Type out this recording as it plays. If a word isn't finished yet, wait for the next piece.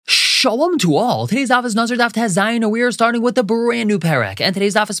Shalom to all. Today's daf is Nazir daf Tez Zayin, and we are starting with the brand new parak. And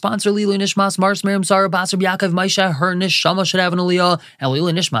today's daf is sponsored Lilu Nishmas Mars Miriam Sarah Basar Yaakov Maisha her Nishama should have an aliyah, and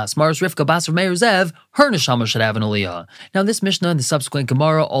Lilu Nishmas Mars Rivka Basar Meir Zev her Nishama should have an aliyah. Now this Mishnah and the subsequent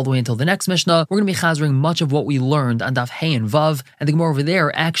Gemara all the way until the next Mishnah, we're going to be chazering much of what we learned on daf Hey and Vav, and the Gemara over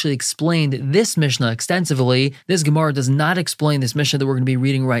there actually explained this Mishnah extensively. This Gemara does not explain this Mishnah that we're going to be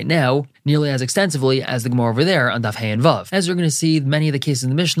reading right now nearly as extensively as the Gemara over there on daf Hey and Vav. As you're going to see, many of the cases in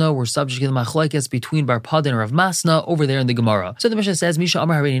the Mishnah were subject to the machlokes between Bar Pada and Rav Masna over there in the Gemara. So the Mishnah says, Misha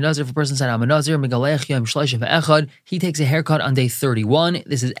Amar Hareini Nazir, if a person said, I'm a Nazir, Megalech Yom Shleishim Ve'echad, he takes a haircut on day 31.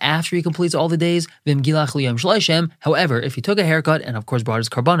 This is after he completes all the days. Vim Gilach Yom Shleishim. However, if he took a haircut and of course brought his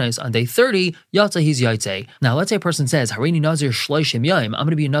karbanos on day 30, Yatza he's Yaitze. Now let's say a person says, Hareini Nazir Shleishim Yom, I'm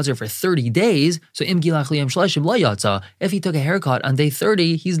going to be a Nazir for 30 days. So Im Gilach Yom Shleishim La Yatza. If he took a haircut on day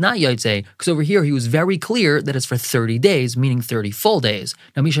 30, he's not Yaitze. Because over here he was very clear that it's for 30 days, meaning 30 full days.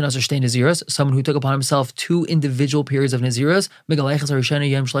 Now Misha Nazir Shtei Naziros, someone who took upon himself two individual periods of Naziros,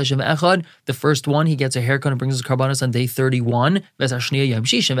 the first one, he gets a haircut and brings his karbanos on day 31,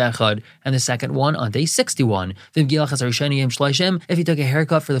 and the second one on day 61. If he took a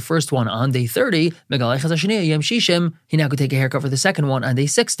haircut for the first one on day 30, he now could take a haircut for the second one on day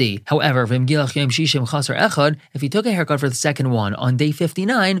 60. However, if he took a haircut for the second one on day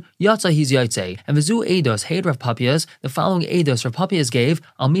 59, Yatza he's Yaitze. And Vizu Eidos, Heid Rav Papias, the following Eidos Rav Papias gave,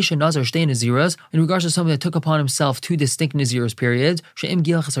 Al Misha Nazar Shtei Naziros, in regards to someone that took upon himself two distinct Naziros periods,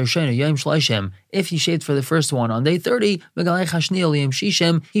 if he shaved for the first one on day 30,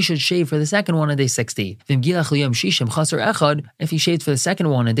 he should shave for the second one on day 60. If he shaved for the second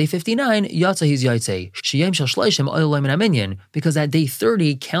one on day 59, because that day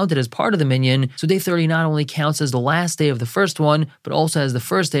 30 counted as part of the minyan, so day 30 not only counts as the last day of the first one, but also as the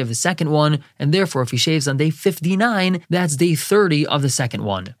first day of the second one, and therefore if he shaves on day 59, that's day 30 of the second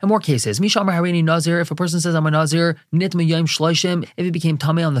one. In more cases, Nazir, if a person says I'm a Nazir, nitma yom shloishim, if he became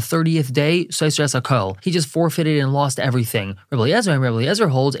tamei on the 30th day, soiser es hakol, he just forfeited and lost everything. Rabbi Eliezer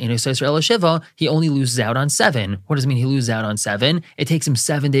holds eno soiser el shiva, he only loses out on 7. What does it mean he loses out on 7? It takes him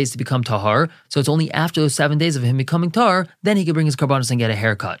 7 days to become tahar, so it's only after those 7 days of him becoming tahar, then he can bring his karbanos and get a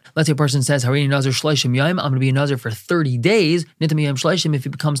haircut. Let's say a person says, Hareini Nazir shloishim yom, I'm going to be a Nazir for 30 days, nitma yom shloishim, if he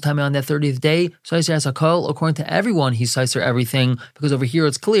becomes tamei on that 30th day, soiser es hakol, according to everyone, he's soiser everything, because over here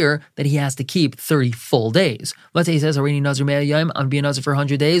it's clear that he has to keep 30 full days. Let's say he says, Hareini Nazir Mea Yom, I'm going to be a Nazir for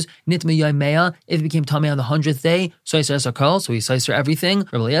 100 days. Nitma Yom Mea, if he became Tamei on the 100th day, Soiser Esakal, so he's Soiser everything.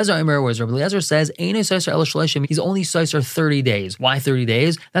 Rabbi Eliezer Omer, whereas Rabbi Eliezer says, Eino Soiser El Shalishim, he's only Soiser 30 days. Why 30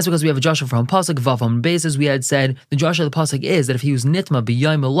 days? That's because we have a Joshua from Pasuk Vav on basis. We had said, the Joshua of the Pasuk is that if he was Nitma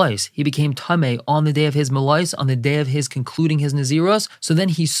B'Yom Melois, he became Tamei on the day of his Melois, on the day of his concluding his Naziros, so then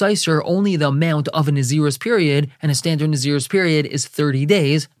he's Soiser only the amount of a Naziros period, and a standard Naziros period is 30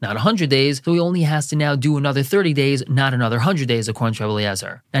 days, not 100 days, so he only has to now do another 30 days, not another 100 days, according to Rabbi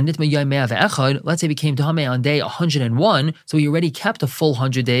Eliezer. Now, Nitma Yom Mea Ve'echad, let's say he became Tamei on day 101, so he already kept a full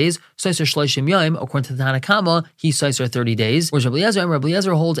 100 days, Soiser Shloishim Yom, according to the Tanakama, he's Soiser 30 days, whereas Rabbi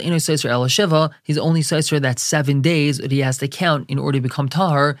Eliezer holds Eino Soiser El Shiva, he's only Soiser that 7 days that he has to count in order to become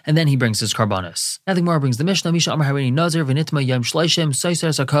Tahar, and then he brings his karbanos. Now the Gemara brings the Mishnah, Misha Amar Hareini Nazir, V'nitma Yom Shloishim, Soiser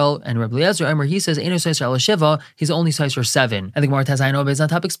Sakal, and Rabbi Eliezer, he says Eino Soiser El Shiva, he's only Soiser 7. And the Gemara Tazayin Obez on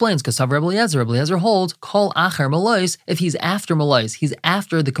top explains, because Rabbi Eliezer holds, Kol Acher Melois, if he's after Melois, he's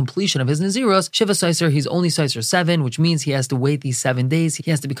after the completion of his Naziros, Shiva Soiser, he's only Soiser 7, which means he has to wait these 7 days, he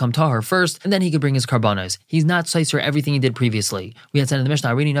has to become Tahar first, and then he could bring his karbanos. He's not Soiser everything he did previously. We had said in the Mishnah,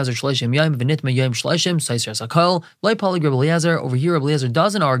 Hareini Nazir Shloishim Yom, V'nitma Yom Shloishim, Soiser Sakal, Loi Palig Rabbi Eliezer, over here Rabbi Eliezer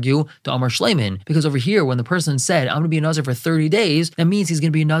doesn't argue to Amar Shleiman, because over here when the person said, I'm going to be a Nazir for 30 days, that means he's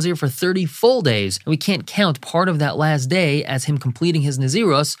going to be a Nazir for 30 full days, and we can't count part of that last day as him completing his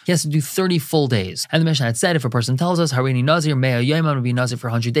Naziros, he has to do 30 full days. And the Mishnah had said, if a person tells us, Hareini Nazir Mea Yom, I'm going to be a Nazir for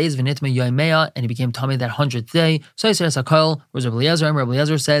 100 days, V'nitma Yom Mea, and he became Tamei that 100th day, Soiser Sakal, whereas Rabbi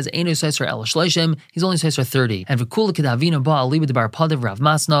Eliezer says, Eino Soiser El Shloishim, he's only Soiser 30. And V'kula Kedavina Ba Aliba Debar Padav Rav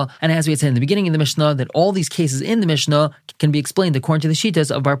Masna, and as we had said in the beginning of the Mishnah, that all these cases in the Mishnah can be explained according to the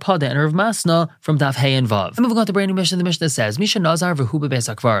Shitas of Bar Pada and Rav Masna from Daf Hey and Vav. And moving on to brand new Mishnah, the Mishnah says, Misha Nazar V'hu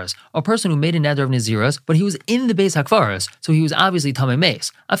Bebeis HaKvaros, a person who made a neder of Naziros, but he was in the Beis HaKvaros, so he was obviously Tamei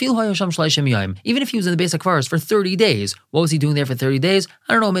Meis. Afil Hayasham Shloishim Yom, even if he was in the Beis HaKvaros for 30 days, what was he doing there for 30 days?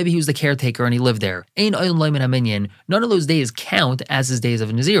 I don't know, maybe he was the caretaker and he lived there. Ein Oyon Loimin HaMinyan, none of those days count as his days of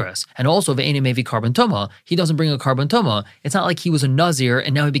Naziros. And also, Ve'enim Mevi Karban Toma, he doesn't bring a Karban Toma. It's not like he was a Nazir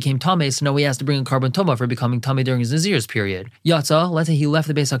and now he became Tamei, so now he has to bring a Karban Toma for becoming Tamei during his Nazir's period. Yatza, let's say he left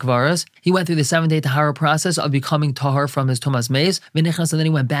the Beis HaKvaros, he went through the 7-day Tahara process of becoming Tahar from his Tomas Meis, V'nichnas, and then he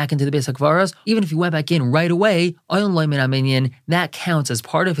went back into the Beis HaKvaros. Even if he went back in right away, Oyon Loimin HaMinyan, that counts counts as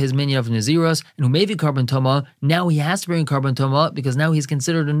part of his minyan of Nazirus, and who may be Karban Toma, now he has to bring a Karban Toma because now he's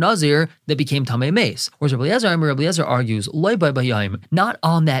considered a Nazir that became Tamei Mace. Whereas Rabbi Eliezer argues, Loi by Bayayim, not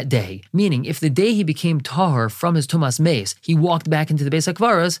on that day. Meaning, if the day he became Tahar from his Tumas Mace, he walked back into the Beis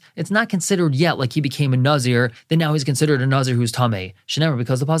HaKvaros, it's not considered yet like he became a Nazir, then now he's considered a Nazir who's Tamei. Shenever,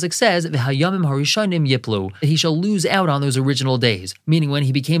 because the pasuk says, V'hayamim harishanim yiplu, that he shall lose out on those original days. Meaning, when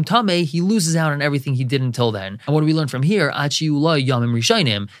he became Tamei, he loses out on everything he did until then. And what do we learn from here? Achiula yamim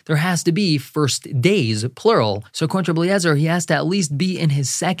rishonim. There has to be first days, plural. So according to Rabbi Eliezer, he has to at least be in his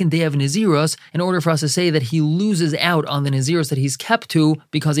second day of Nazirus in order for us to say that he loses out on the Nazirus that he's kept to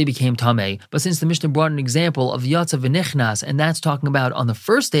because he became Tamei. But since the Mishnah brought an example of Yatza v'nichnas, and that's talking about on the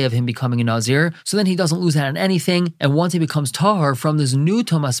first day of him becoming a Nazir, so then he doesn't lose out on anything, and once he becomes Tahar from this new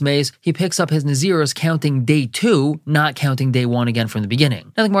Tumas Mace, he picks up his Nazirus counting day 2, not counting day 1 again from the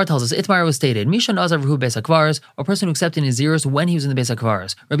beginning. Now the Gemara tells us, Itmar was stated, Misha Nazar v'hu Beis HaKvaros, a person who accepted Nazirus when he was in the Beis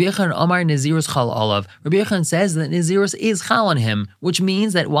HaKvaros. Rabbi Yochanan Amar Nazirus Chal Olav. Rabbi Yochanan says that Nazirus is Chal on him, which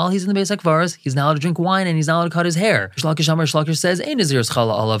means that while he's in the Beis HaKvaros, he's not allowed to drink wine and he's not allowed to cut his hair. Shlakish Amar Shlakish says, Ein Nazirus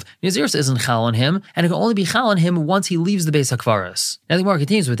Chal Olav. Nazirus isn't Chal on him, and it can only be Chal on him once he leaves the Beis HaKvaros. Now the Gemara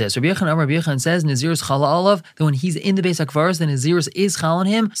continues with this. Rabbi Yochanan says Nazirus Chal Olav, that when he's in the Beis HaKvaros, then Nazirus is Chal on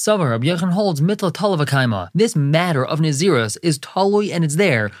him. Savar, Rabbi Yochanan holds Mitla Talav Akaima. This matter of Nazirus is Talui and it's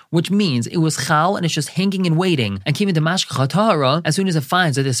there, which means it was Chal and it's just hanging and waiting. And Kivin Damashka Tahara, as soon as it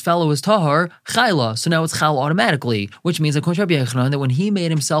finds that this fellow is Tahar, Chayla, so now it's Chal automatically, which means according to Rabbi Yochanan that when he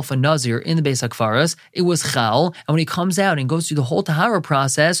made himself a Nazir in the Beis HaKvaros, it was Chal, and when he comes out and goes through the whole Tahara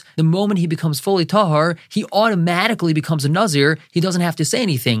process, the moment he becomes fully Tahar, he automatically becomes a Nazir. He doesn't have to say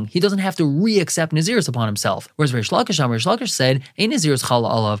anything. He doesn't have to re-accept Nazirus upon himself. Whereas Rish Lakish said, a Nazirus Chal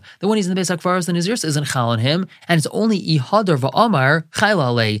Olav, that when he's in the Beis HaKvaros, the Nazirus isn't Chal on him, and it's only Ihadar va'amar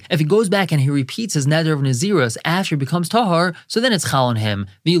Chayla alei. If he goes back and he repeats his Neder of Nazirus after he becomes Tahar, so then it's Chal on him.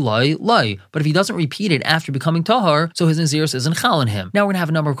 V'loi, loi. But if he doesn't repeat it after becoming Tahar, so his Nazirus isn't Chal on him. Now we're going to have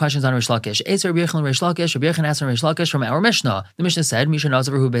a number of questions on Rish Lakish. Eser Rabbi Yochanan Rish Lakish, Rabbi Yochanan asked Rish Lakish from our Mishnah. The Mishnah said, Misha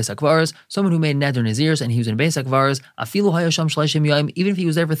Nazar who Beis HaKvaros, someone who made Neder Nazirus and he was in Beis HaKvaros, Afilu Hayasham Shleishim Yom, even if he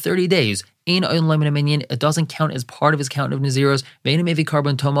was there for 30 days, it doesn't count as part of his count of Nazirus.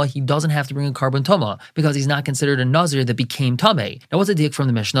 Karban Toma, he doesn't have to bring a Karban Toma because he's not considered a Nazir that became Tamei. Now what's the diak from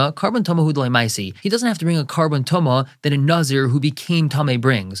the Mishnah? Karban Toma hu maisi. He doesn't have to bring a Karban Toma that a Nazir who became Tamei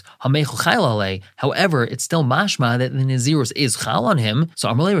brings. However, it's still mashma that the Nazirus is Chal on him. So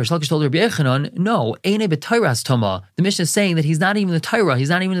Amalei Rish Lakish told Rabbi Yochanan, no, Eine B'Tairas Toma. The Mishnah is saying that he's not even the Taira, he's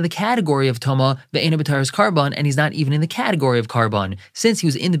not even in the category of Toma, the Eine B'Tairas Karban, and he's not even in the category of Karban. Since he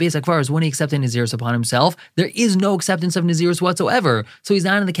was in the Beis HaKvaros when he accepted Nazirus upon himself, there is no acceptance of Nazirus whatsoever. So he's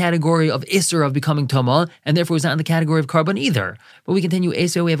not in the category of Isser of becoming Toma, and therefore he's not in the category of Karban either. But we continue.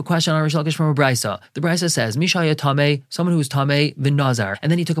 Esau, we have a question on Rish Lakish from a Brisa. The Brisa says, Mishaya Tamei, someone who was Tamei, v'Nazar,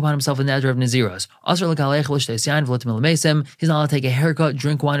 and then he took upon himself a Neder of Nazirus. Asr l'galech l'shteis yain v'litim l'mesim, he's not allowed to take a haircut,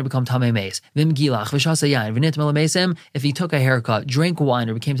 drink wine, or become Tamei Mace. V'im gilach v'shasa yain v'nitim l'mesim, if he took a haircut, drank wine,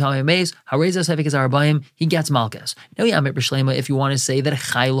 or became Tamei Mace, hareza sefik is arabayim, he gets malchus. Now yamit b'shlema, if you want to say that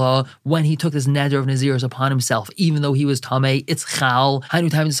Chayla, when he took this Neder of Nazirus upon himself, even though he was Tamei, it's Chal, Hainu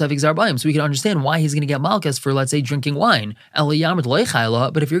time to sefik zarbayim, so we can understand why he's going to get malchus for, let's say, drinking wine. But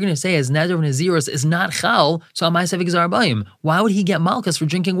if you're going to say his Neder of Nazirus is not Chal, so Amai Sefik Zarbayim, why would he get malchus for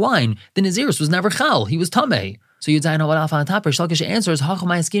drinking wine? The Nazirus was never Chal, he was Tamei. So Yudzayin Havad Alpha on top, Rish Lakish answers,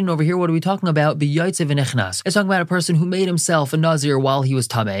 Hachamai Skin over here, what are we talking about? B'Yotze v'Nechnas. It's talking about a person who made himself a Nazir while he was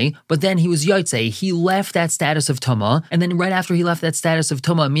Tamei, but then he was Yotze. He left that status of Tama, and then right after he left that status of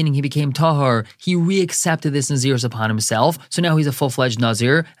Tama, meaning he became Tahar, he re-accepted this Nazirus upon himself, so now he's a full-fledged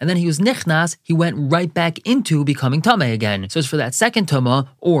Nazir, and then he was Nechnas, he went right back into becoming Tamei again. So it's for that second Tama,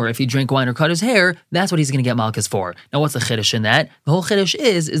 or if he drank wine or cut his hair, that's what he's going to get malchus for. Now what's the chiddush in that? The whole chiddush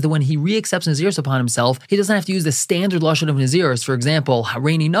is that when he re-accepts Nazirus upon himself, he doesn't have to use the standard lashon of Nazirus. For example,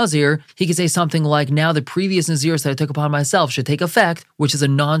 Hareini Nazir, he could say something like, now the previous Nazirus that I took upon myself should take effect, which is a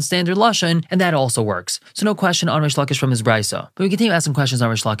non-standard lashon, and that also works. So no question on Rish Lakish from his Brisa. But we continue asking questions on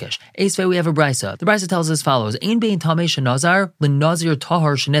Rish Lakish. Esvei, we have a Brisa. The Brisa tells us as follows, Ein bein tamei shenazar, l'nazir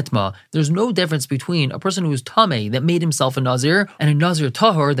tahar shenitma. There's no difference between a person who is tamei that made himself a Nazir and a Nazir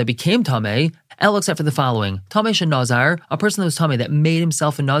tahar that became tamei, except for the following. Tamei shenazar, a person that was tamei that made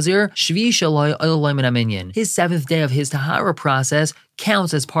himself a Nazir, shvi shaloi oiloi min aminyan. His seventh day of his tahara process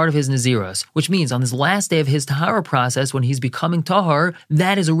counts as part of his Nazirus, which means on this last day of his Tahara process, when he's becoming Tahar,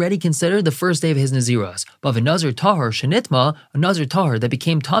 that is already considered the first day of his Nazirus. But if a Nazir Tahar Shenitma, a Nazir Tahar that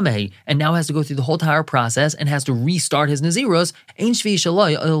became Tameh, and now has to go through the whole Tahara process and has to restart his Nazirus, Ein Shvi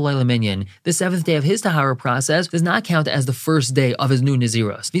Shalai Layla Minyan. The seventh day of his Tahara process does not count as the first day of his new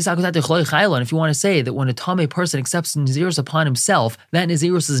Nazirus. And if you want to say that when a Tameh person accepts Nazirus upon himself, that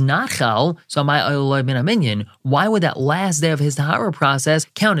Nazirus is not Chal, so my Layla Min Minyan, why would that last day of his Tahara process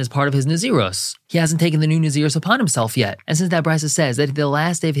count as part of his Nazirus? He hasn't taken the new Nazirus upon himself yet. And since that Brisa says that the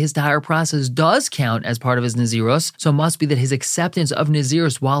last day of his Tahara process does count as part of his Nazirus, so it must be that his acceptance of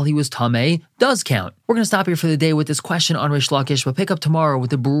Nazirus while he was Tameh does count. We're going to stop here for the day with this question on Rish Lakish, but pick up tomorrow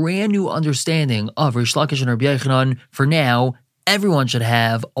with a brand new understanding of Rish Lakish and Rabbi Yochanan. For now, everyone should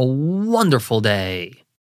have a wonderful day.